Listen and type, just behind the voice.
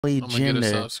Kylie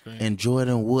Jenner screen. and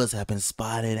Jordyn Woods have been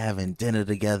spotted having dinner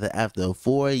together after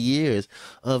 4 years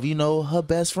of, you know, her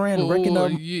best friend wrecking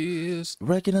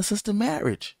her sister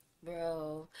marriage.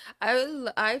 Bro,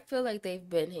 I feel like they've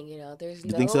been hanging out. You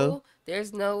think so?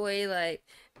 There's no way like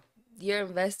you're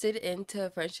invested into a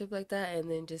friendship like that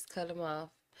and then just cut them off.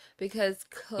 Because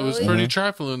It was pretty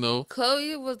trifling though.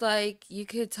 Khloe was like, you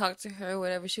could talk to her,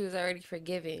 whatever. She was already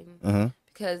forgiving.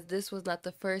 Because this was not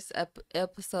the first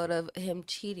episode of him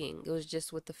cheating. It was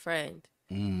just with a friend.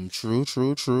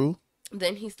 True.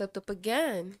 Then he stepped up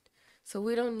again. So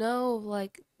we don't know,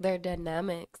 like, their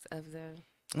dynamics of them.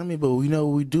 I mean, but we know,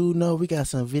 we do know we got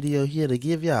some video here to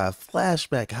give y'all a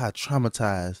flashback how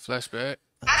traumatized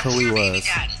Khloe was.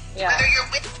 Yeah. Whether you're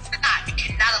with or not, you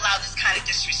cannot allow this kind of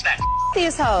disrespect.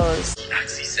 These hoes.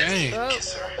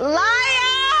 Liar!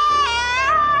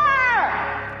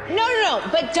 No,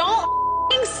 but don't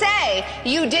say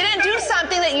you didn't do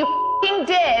something that you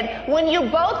did when you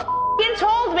both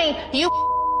told me you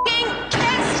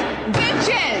kissed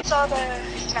bitches. Saw the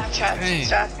Snapchat and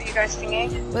stuff that you guys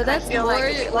singing. But that's feel more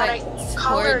like if you want to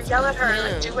call her, yell at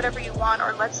her, like, do whatever you want,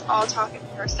 or let's all talk in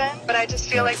person. But I just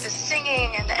feel like the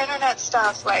singing and the internet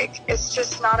stuff, like, it's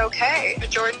just not okay. But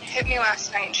Jordyn hit me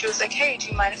last night and she was like, hey, do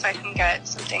you mind if I can get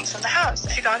some things from the house?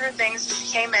 She got her things,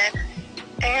 she came in,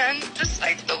 and just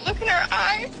like the look in her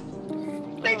eye,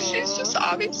 like she's just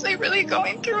obviously really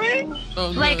going through it.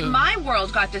 Oh, no. Like my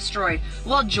world got destroyed.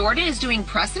 While Jordyn is doing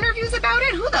press interviews about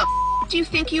it, who the do you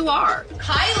think you are?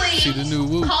 Kylie the new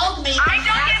woo. called me. I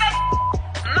don't give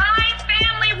a my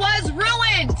family was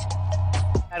ruined.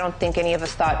 I don't think any of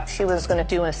us thought she was going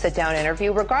to do a sit-down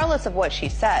interview, regardless of what she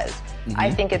says.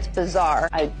 I think it's bizarre.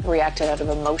 I reacted out of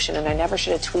emotion, and I never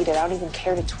should have tweeted. I don't even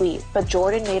care to tweet. But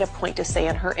Jordyn made a point to say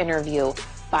in her interview,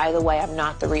 by the way, I'm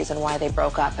not the reason why they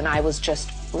broke up. And I was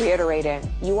just reiterating,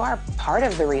 you are part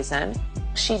of the reason.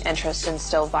 She's interested and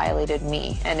still violated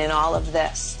me. And in all of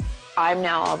this, I'm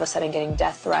now all of a sudden getting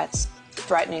death threats,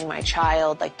 threatening my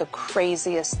child, like the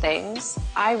craziest things.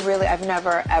 I've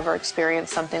never, ever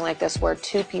experienced something like this where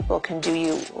two people can do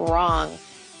you wrong.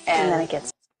 And then it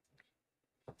gets...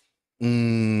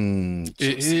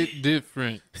 It hit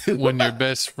different when your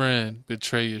best friend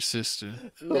betray your sister.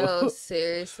 No,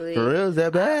 seriously. For real? Is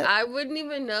that bad? I wouldn't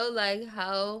even know, like,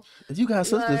 how... You got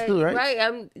sisters too, right?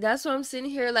 Right. That's why I'm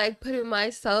sitting here, like, putting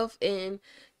myself in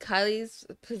Kylie's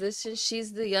position.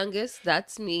 She's the youngest.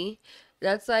 That's me.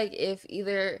 That's like if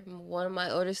either one of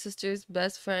my older sister's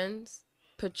best friends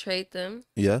portrayed them.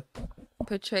 Yeah.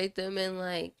 Portrayed them and,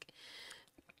 like,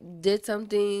 did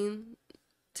something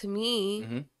to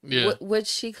me, would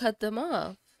she cut them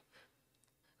off?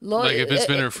 Like if it's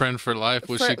been her friend for life,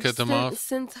 would she cut them off?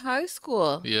 Since high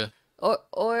school. Yeah.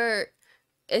 Or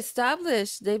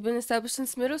established. They've been established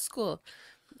since middle school.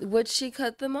 Would she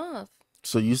cut them off?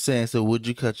 So you saying, so would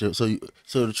you cut your, so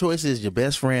the choice is your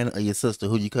best friend or your sister,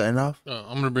 who you cutting off? Oh,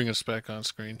 I'm going to bring us back on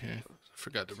screen here. I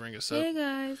forgot to bring us up. Hey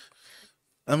guys.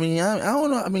 I mean, I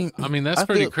don't know. I mean, that's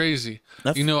pretty crazy.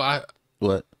 You know,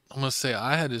 what? I'm gonna say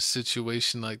I had a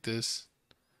situation like this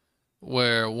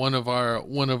where one of our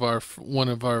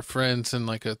friends in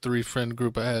like a 3-friend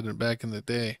group I had back in the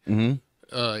day,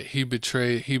 he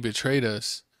betrayed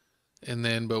us, and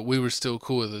then but we were still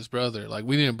cool with his brother. Like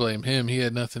we didn't blame him; he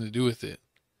had nothing to do with it.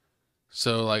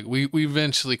 So like we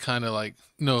eventually kind of like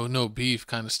no beef,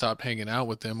 kind of stopped hanging out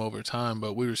with them over time,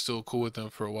 but we were still cool with them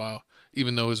for a while,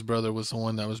 even though his brother was the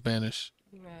one that was banished.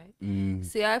 Right.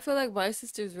 See, I feel like my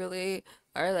sisters really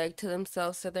are like to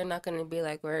themselves, so they're not gonna be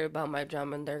like worried about my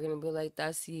drama, and they're gonna be like,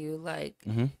 "That's you." Like,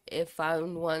 if I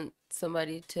want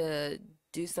somebody to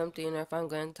do something, or if I'm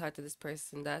going to talk to this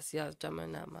person, that's y'all's drama,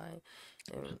 not mine.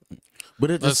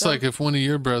 But that's like if one of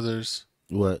your brothers,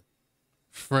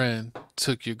 friend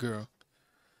took your girl.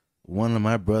 One of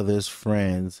my brother's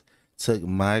friends took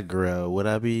my girl. Would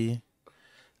I be?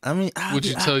 I mean, would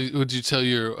you tell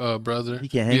your brother? He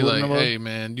can't hang with like, no more? hey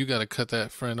man, you gotta cut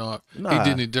that friend off. Nah. He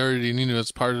did it dirty, and you know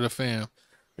it's part of the fam.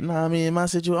 Nah, I mean, in my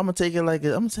situation, I'm gonna take it like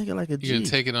a G. You gonna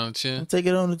take it on the chin? Take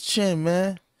it on the chin,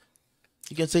 man.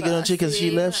 You can take it on the chin because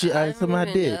she left. I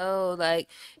did. No, like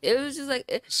it was just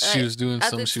like she was doing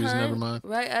something she was never mind.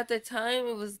 Right at the time,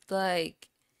 it was like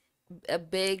a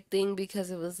big thing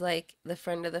because it was like the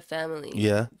friend of the family.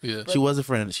 Yeah. She was a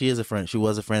friend. She is a friend. She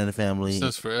was a friend of the family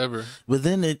since forever. But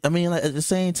then like at the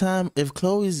same time, if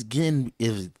Khloe's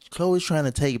trying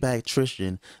to take back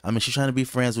Tristan, I mean, she's trying to be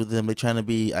friends with him. They're trying to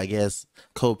be, I guess,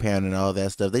 co-parent and all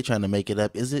that stuff. They trying to make it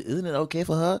up. Isn't it okay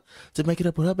for her to make it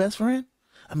up with her best friend?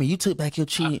 I mean, you took back your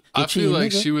cheat. I feel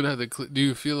like she would have to. Do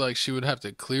you feel like she would have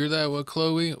to clear that with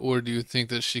Khloe, or do you think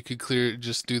that she could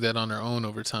just do that on her own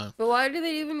over time? But why do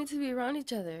they even need to be around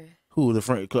each other? Who the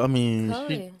friend? I mean,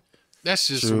 Chloe. That's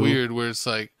just True. weird. Where it's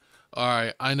like, all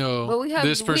right, I know But we have-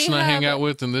 this person I hang out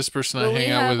with and this person I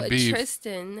hang out with beef.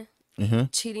 Tristan,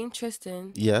 cheating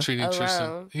Tristan. yeah. Treating around.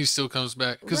 Tristan, he still comes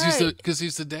back because Right.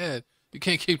 he's the dad. You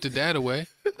can't keep the dad away.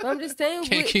 But I'm just saying,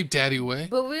 Can't keep daddy away.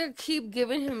 but we keep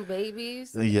giving him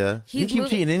babies. Yeah. You He's keep moving-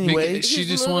 cheating anyway. Because she He's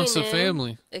just wants a moving in.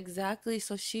 family. Exactly.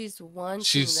 So she's wanting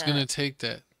She's that. gonna take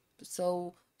that.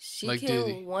 So she Like can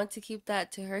Diddy. want to keep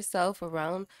that to herself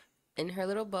around in her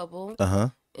little bubble, Uh-huh.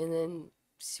 and then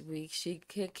she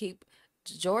can keep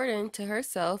Jordyn to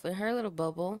herself in her little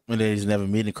bubble. And they just never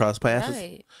meet and cross paths.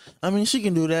 Right. I mean, she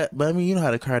can do that, but I mean, you know how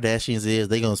the Kardashians is.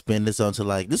 They gonna spend this onto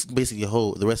like this is basically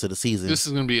the rest of the season. This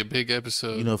is gonna be a big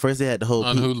episode. You know, first they had the whole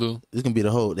on Hulu. It's gonna be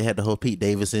they had the whole Pete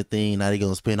Davidson thing. Now they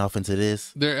gonna spin off into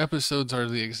this. Their episodes are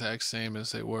the exact same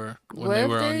as they were when What they if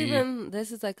were on they're E! even?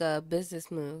 This is like a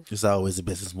business move. It's always a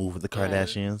business move with the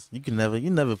Kardashians. You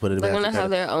never put it They're past gonna the have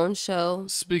their own show.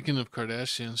 Speaking of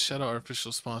Kardashians, shout out our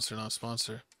official sponsor, not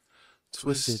sponsor,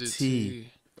 Twisted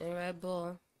Tea. And Red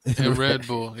Bull. And Red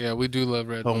Bull. Yeah, we do love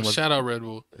Red Bull. Shout out Red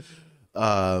Bull.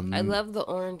 I love the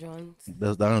orange ones.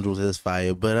 The orange was his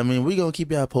fire, but I mean, we gonna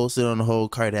keep y'all posted on the whole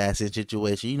Kardashian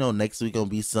situation. You know, next week gonna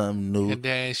be something new.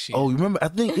 Kardashian. Oh, you remember? I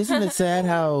think isn't it sad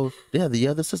how they have the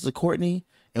other sister Courtney,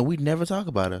 and we never talk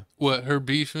about her. What, her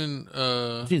beefing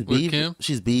She's with beefing. Kim?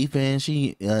 She's beefing.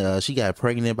 She got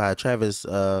pregnant by Travis,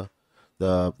 the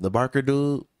Barker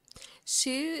dude.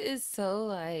 She is so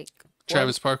like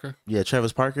Travis Parker. Yeah,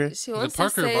 Travis Parker. She wants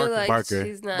Parker to or say Barker? like Barker.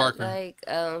 she's not Barker.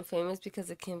 like famous because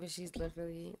of Kim, but she's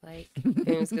literally like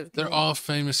famous because They're all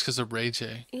famous because of Ray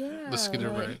J. yeah. Let's get it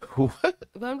like- right. What?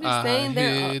 But I'm just I saying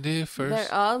hit it first.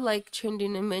 they're all like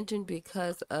trending and mentioned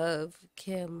because of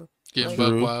Kim. Getting like- buck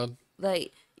True. wild.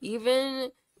 Like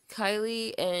even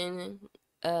Kylie and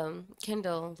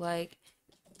Kendall, like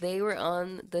they were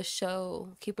on the show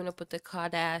Keeping Up with the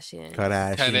Kardashians.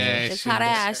 Kardashian. The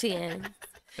Kardashians.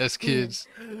 That's kids.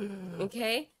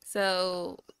 Okay,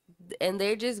 so and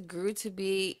they just grew to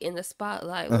be in the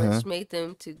spotlight, Uh-huh. which made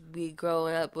them to be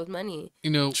growing up with money.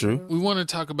 You know, True. we want to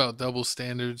talk about double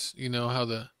standards. You know, how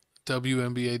the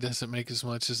WNBA doesn't make as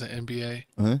much as the NBA.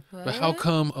 But how What?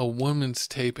 come a woman's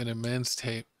tape and a men's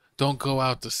tape don't go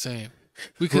out the same?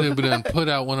 We could have done put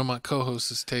out one of my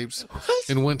co-hosts' tapes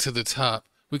and went to the top.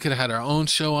 We could have had our own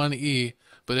show on E,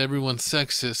 but everyone's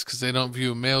sexist because they don't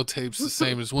view male tapes the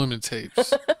same as women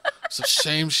tapes. So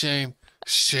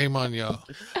shame on y'all.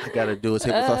 You gotta do a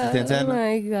tape with Saucy Oh Santana.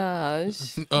 my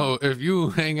gosh. Oh, if you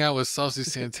hang out with Saucy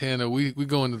Santana, we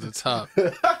going to the top.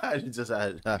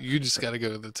 You just got to go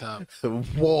to the top.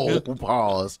 Whoa,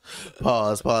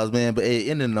 pause, man. But hey,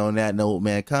 ending on that note,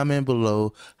 man, comment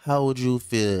below. How would you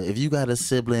feel if you got a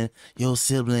sibling, your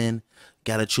sibling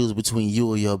got to choose between you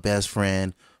or your best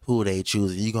friend? Who would they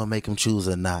choose? Are you going to make them choose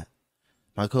or not?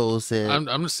 My co-host said,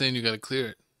 I'm just saying you got to clear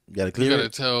it. you got to You clear got to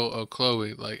it. tell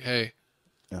Chloe, like, hey,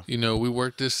 Yeah. you know, we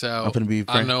worked this out. I'm gonna be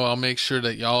I frank. know I'll make sure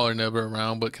that y'all are never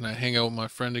around, but can I hang out with my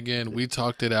friend again? We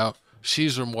talked it out.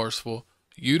 She's remorseful.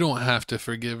 You don't have to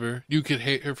forgive her. You could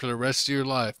hate her for the rest of your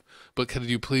life, but could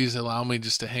you please allow me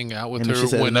just to hang out with And if she her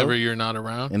says whenever no? you're not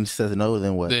around? And she says no,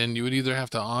 then what? Then you would either have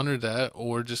to honor that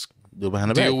or just Do it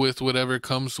behind the deal back. with whatever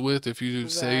comes with if you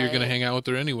say you're going to Right. hang out with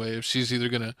her anyway. If she's either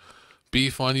going to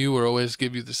beef on you or always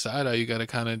give you the side eye, you got to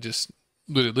kind of just,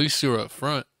 but at least you're up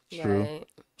front. True. Right.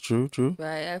 True.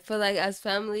 Right. I feel like as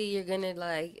family, you're gonna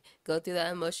like go through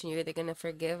that emotion. You're either gonna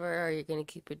forgive her or you're gonna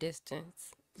keep your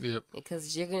distance Yep.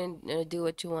 because you're gonna do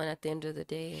what you want at the end of the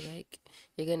day. Like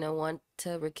you're gonna want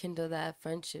to rekindle that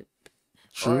friendship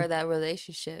True. or that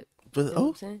relationship. But You know what oh,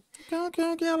 I'm saying?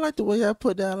 okay, I like the way I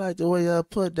put that. I like the way I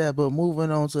put that. But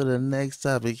moving on to the next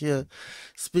topic here.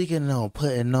 Speaking on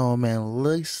putting on, man,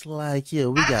 looks like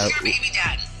here we I'm got. your baby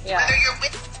daddy. Yeah. Whether you're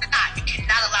with or not, you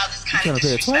cannot allow this kind Trying of to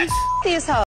pay it disrespect. twice? These hoes.